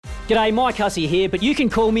G'day, Mike Hussey here, but you can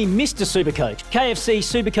call me Mr. Supercoach. KFC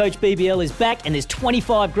Supercoach BBL is back and there's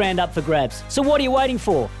 25 grand up for grabs. So what are you waiting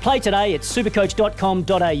for? Play today at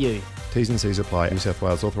supercoach.com.au. T's and C's apply. New South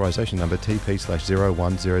Wales authorisation number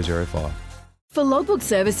TP/01005. For logbook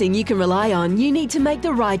servicing you can rely on, you need to make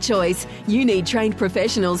the right choice. You need trained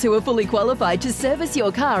professionals who are fully qualified to service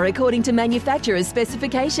your car according to manufacturer's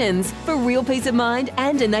specifications. For real peace of mind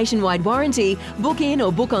and a nationwide warranty, book in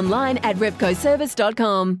or book online at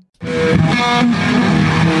repcoservice.com.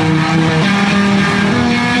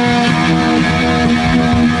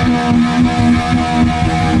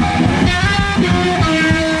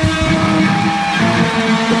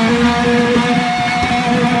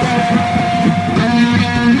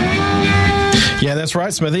 Yeah, that's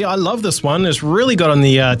right, Smithy. I love this one. It's really got on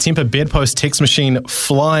the Temper Bedpost text machine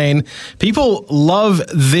flying. People love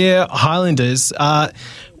their Highlanders.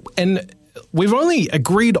 And we've only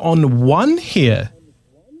agreed on one here,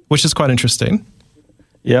 which is quite interesting.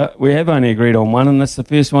 Yeah, we have only agreed on one, and that's the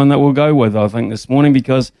first one that we'll go with, I think, this morning,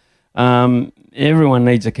 because everyone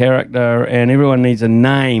needs a character and everyone needs a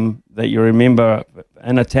name that you remember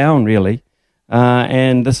in a town, really.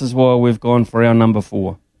 And this is why we've gone for our number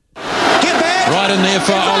 4. Right in there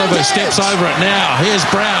for Oliver, steps over it now. Here's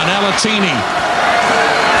Brown, Alatini.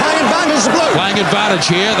 Playing advantage, the Blue. Playing advantage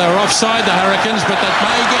here. They're offside, the Hurricanes, but they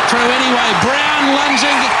may get through anyway. Brown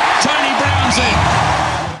lunging. Tony Brown's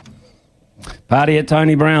in. Party at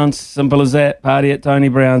Tony Brown's, simple as that. Party at Tony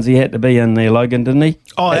Brown's. He had to be in there, Logan, didn't he?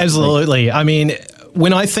 Oh, absolutely. I mean,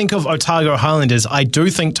 when I think of Otago Highlanders, I do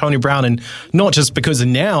think Tony Brown, and not just because of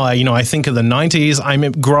now. I think of the 90s. I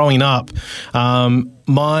mean, growing up,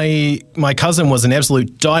 my cousin was an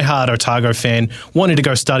absolute diehard Otago fan, wanted to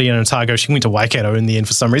go study in Otago. She went to Waikato in the end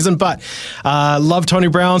for some reason, but loved Tony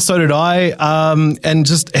Brown, so did I, and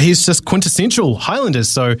he's just quintessential Highlanders,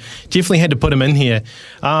 so definitely had to put him in here.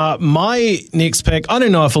 My next pick, I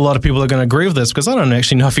don't know if a lot of people are going to agree with this, because I don't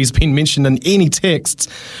actually know if he's been mentioned in any texts,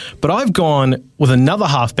 but I've gone with another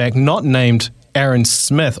halfback not named Aaron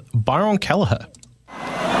Smith, Byron Kelleher.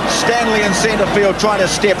 Stanley in centre field trying to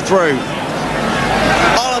step through.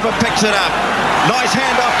 Oliver picks it up. Nice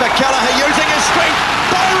hand off to Kelleher using his strength.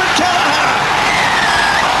 Byron Kelleher!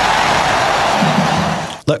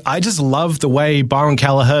 Look, I just love the way Byron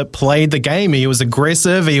Kelleher played the game. He was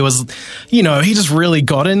aggressive. He was, he just really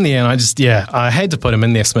got in there. And I had to put him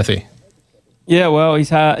in there, Smithy. Yeah, well,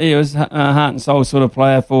 he was a heart and soul sort of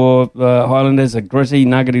player for the Highlanders, a gritty,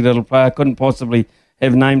 nuggety little player. Couldn't possibly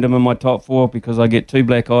have named him in my top 4 because I get 2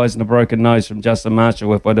 black eyes and a broken nose from Justin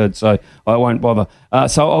Marshall if I did, so I won't bother.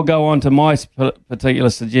 So I'll go on to my particular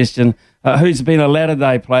suggestion, who's been a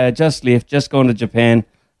latter-day player, just left, just gone to Japan,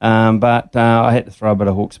 but I had to throw a bit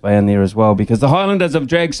of Hawke's Bay in there as well because the Highlanders have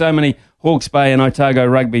dragged so many Hawke's Bay and Otago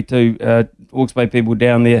rugby to Hawke's Bay people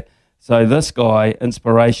down there. So this guy,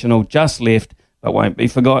 inspirational, just left, but won't be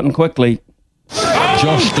forgotten quickly.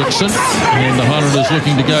 Josh Dixon, and the Highlanders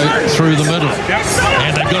looking to go through the middle.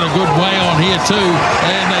 And they've got a good way on here too.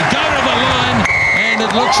 And they go to the line, and it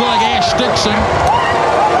looks like Ash Dixon.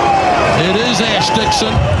 It is Ash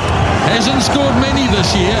Dixon. Hasn't scored many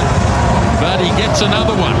this year, but he gets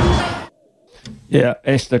another one. Yeah,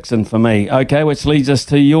 Ash Dixon for me. Okay, which leads us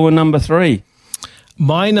to your number 3.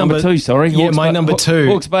 My number 2, sorry. Yeah, Hawke's my Bay, number 2.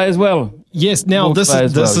 Hawke's Bay as well. Yes, now Hawke's this Bay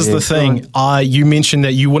is as well, the thing. You mentioned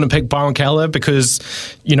that you wouldn't pick Byron Kelleher because,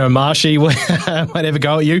 Marshy might have a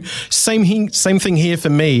go at you. Same thing here for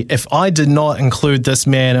me. If I did not include this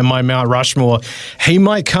man in my Mount Rushmore, he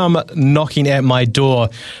might come knocking at my door.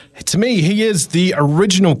 To me, he is the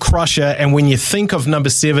original crusher, and when you think of number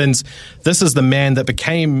 7s, this is the man that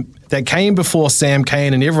came before Sam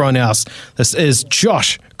Cane and everyone else. This is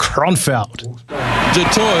Josh Kronfeld.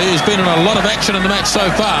 Jatoy has been in a lot of action in the match so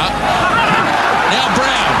far. Now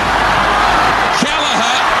Brown.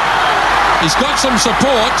 Kelleher. He's got some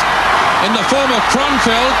support in the form of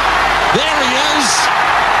Kronfeld. There he is.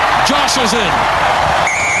 Josh is in.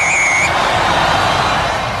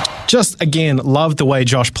 Just, again, love the way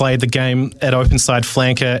Josh played the game at open side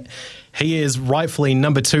flanker. He is rightfully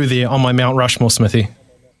number 2 there on my Mount Rushmore, Smithy.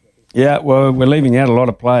 Yeah, well, we're leaving out a lot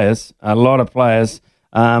of players,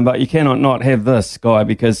 but you cannot not have this guy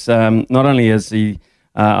because not only is he,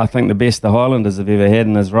 I think, the best the Highlanders have ever had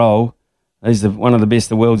in his role, he's one of the best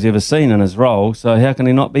the world's ever seen in his role, so how can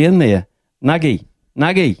he not be in there? Nuggy,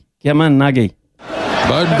 come in, Nuggy.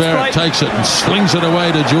 Beauden Barrett takes it and slings it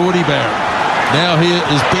away to Geordie Barrett. Now here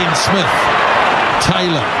is Ben Smith.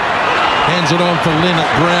 Taylor hands it on for Leonard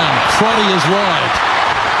Brown. Crotty is wide.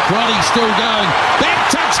 Crotty still going. Back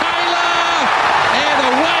to Taylor! And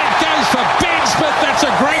away it goes for Ben Smith. That's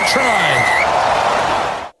a great try.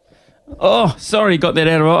 Oh, sorry, got that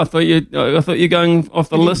out of it. I thought you were going off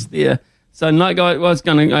the list there. So no, guy,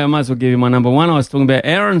 I might as well give you my number one. I was talking about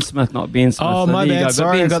Aaron Smith, not Ben Smith. Oh, so my bad.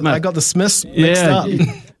 Sorry, I got the Smiths mixed up.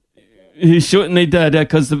 He shouldn't. He did,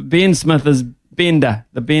 because Ben Smith is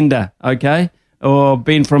the Bender, okay, or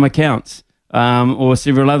Ben from Accounts, or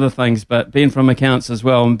several other things, but Ben from Accounts as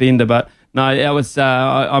well, and Bender. But no, that was.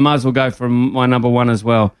 I might as well go for my number one as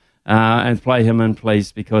well, and play him in,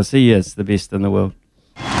 please, because he is the best in the world.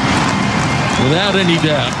 Without any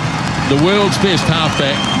doubt, the world's best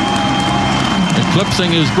halfback,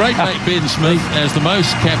 eclipsing his great mate Ben Smith as the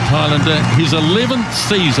most capped Highlander, his 11th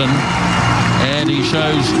season, and he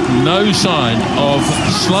shows no sign of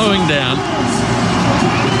slowing down.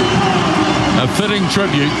 A fitting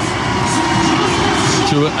tribute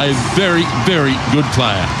to a very, very good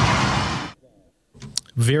player.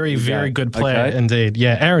 Very, very good player indeed.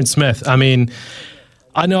 Yeah, Aaron Smith. I mean,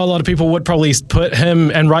 I know a lot of people would probably put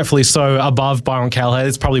him, and rightfully so, above Byron Callagher.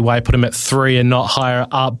 It's probably why I put him at 3 and not higher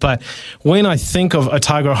up. But when I think of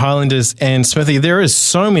Otago Highlanders and Smithy, there is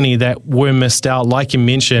so many that were missed out, like you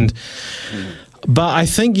mentioned. But I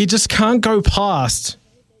think you just can't go past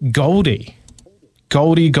Goldie.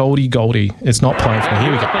 Goldie. It's not playing for me.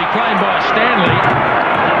 Here we go. Claimed by Stanley,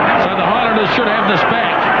 so the Highlanders should have this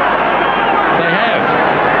back. They have.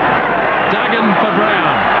 Duggan for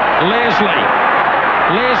Brown.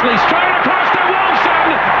 Leslie straight across to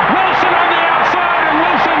Wilson. Wilson on the outside, and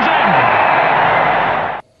Wilson's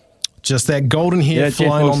in. Just that golden hair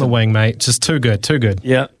flying on the wing, mate. Just too good.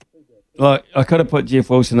 Yeah. Like, I could have put Jeff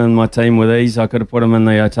Wilson in my team with ease. I could have put him in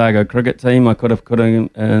the Otago cricket team. I could have put him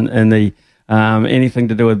in the anything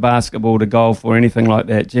to do with basketball, to golf, or anything like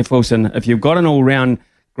that. Jeff Wilson, if you've got an all-round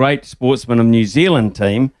great sportsman of New Zealand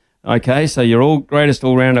team, okay, so you're all greatest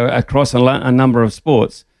all-rounder across a number of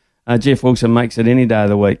sports, Jeff Wilson makes it any day of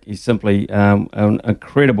the week. He's simply an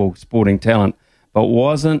incredible sporting talent, but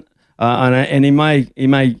wasn't, and he may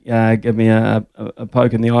give me a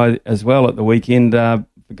poke in the eye as well at the weekend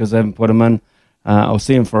because I haven't put him in. I'll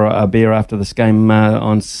see him for a beer after this game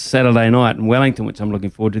on Saturday night in Wellington, which I'm looking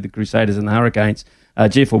forward to, the Crusaders and the Hurricanes.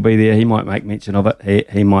 Jeff will be there. He might make mention of it.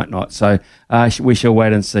 He might not. So we shall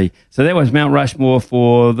wait and see. So that was Mount Rushmore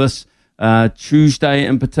for this Tuesday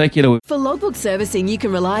in particular. For logbook servicing you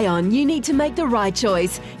can rely on, you need to make the right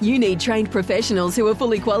choice. You need trained professionals who are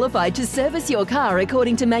fully qualified to service your car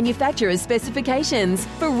according to manufacturer's specifications.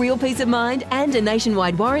 For real peace of mind and a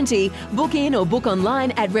nationwide warranty, book in or book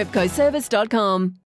online at repcoservice.com.